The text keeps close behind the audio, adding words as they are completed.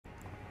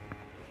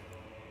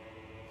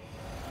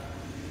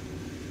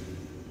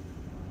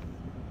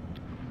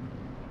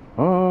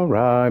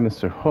Alright,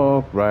 Mr.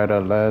 Hawk, Rider,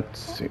 let's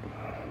see.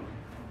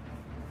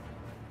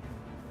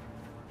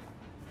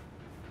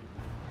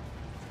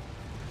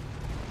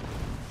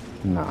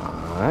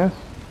 Nice.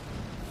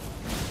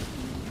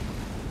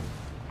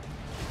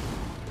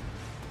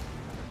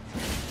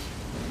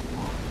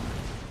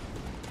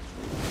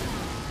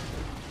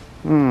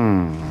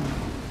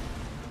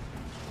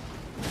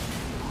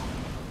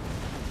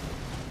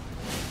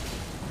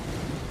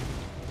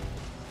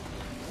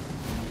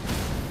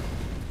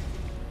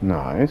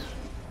 Nice.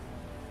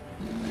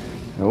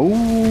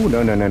 Oh,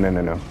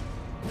 no.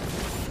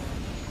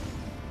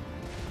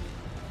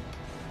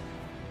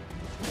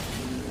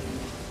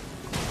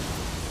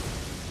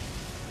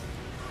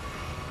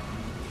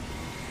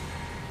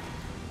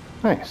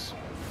 Nice.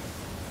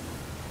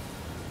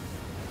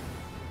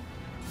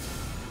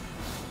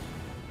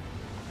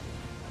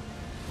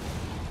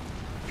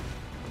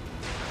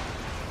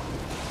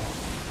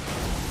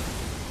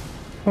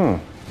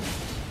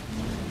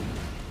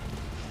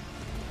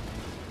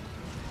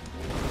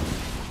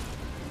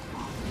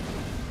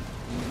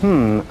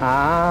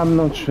 I'm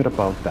not sure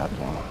about that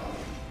one.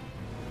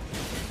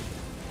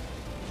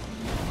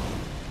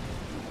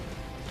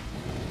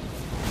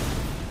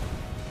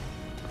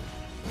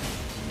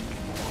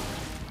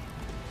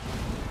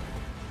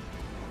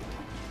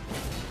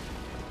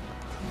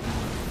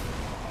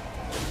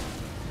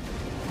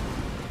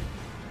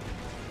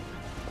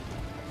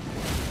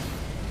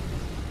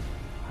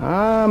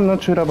 I'm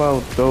not sure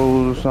about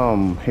those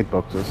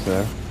hitboxes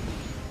there.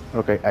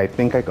 Okay, I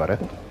think I got it.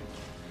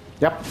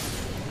 Yep.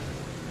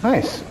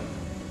 Nice.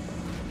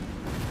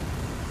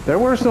 There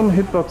were some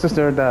hitboxes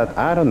there that,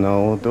 I don't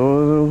know,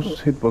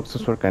 those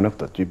hitboxes were kind of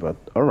touchy, but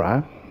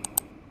alright.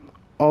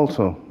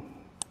 Also,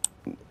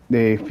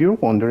 if you're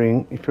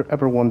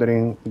ever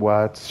wondering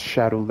what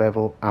shadow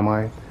level am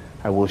I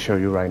will show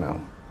you right now.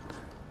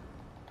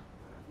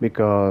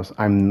 Because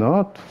I'm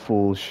not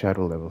full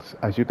shadow levels.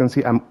 As you can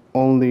see, I'm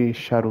only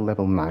shadow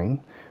level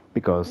 9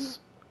 because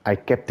I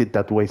kept it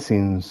that way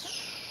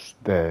since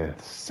the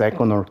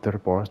second or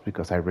third boss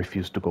because I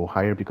refuse to go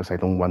higher because I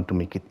don't want to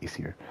make it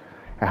easier.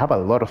 I have a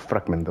lot of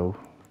fragment though.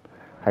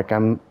 I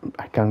can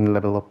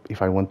level up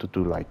if I want to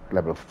do like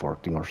level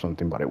 14 or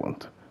something, but I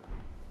won't.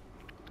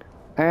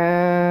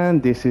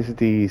 And this is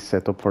the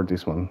setup for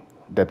this one.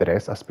 The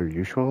dress as per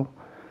usual.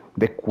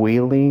 The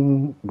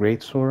Queelign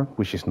Greatsword,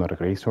 which is not a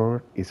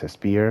Greatsword, it's a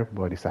spear,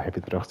 but it's a heavy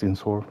thrusting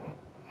sword.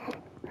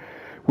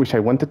 Which I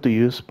wanted to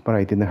use, but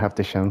I didn't have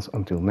the chance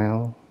until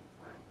now.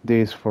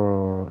 This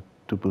to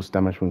boost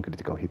damage when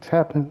critical hits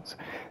happens.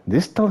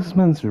 This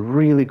talisman's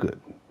really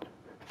good.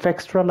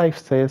 Extra life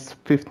says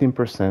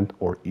 15%,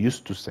 or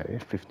used to say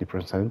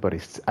 50%, but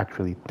it's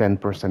actually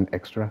 10%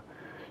 extra.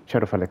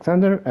 Shadow of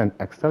Alexander and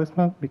X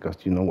Talisman, because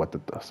you know what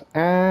it does.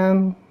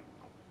 And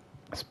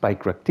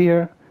Spike Rack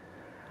Tier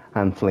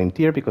and Flame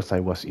Tier, because I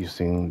was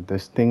using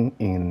this thing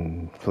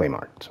in Flame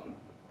Art.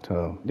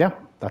 So yeah,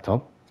 that's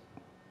all.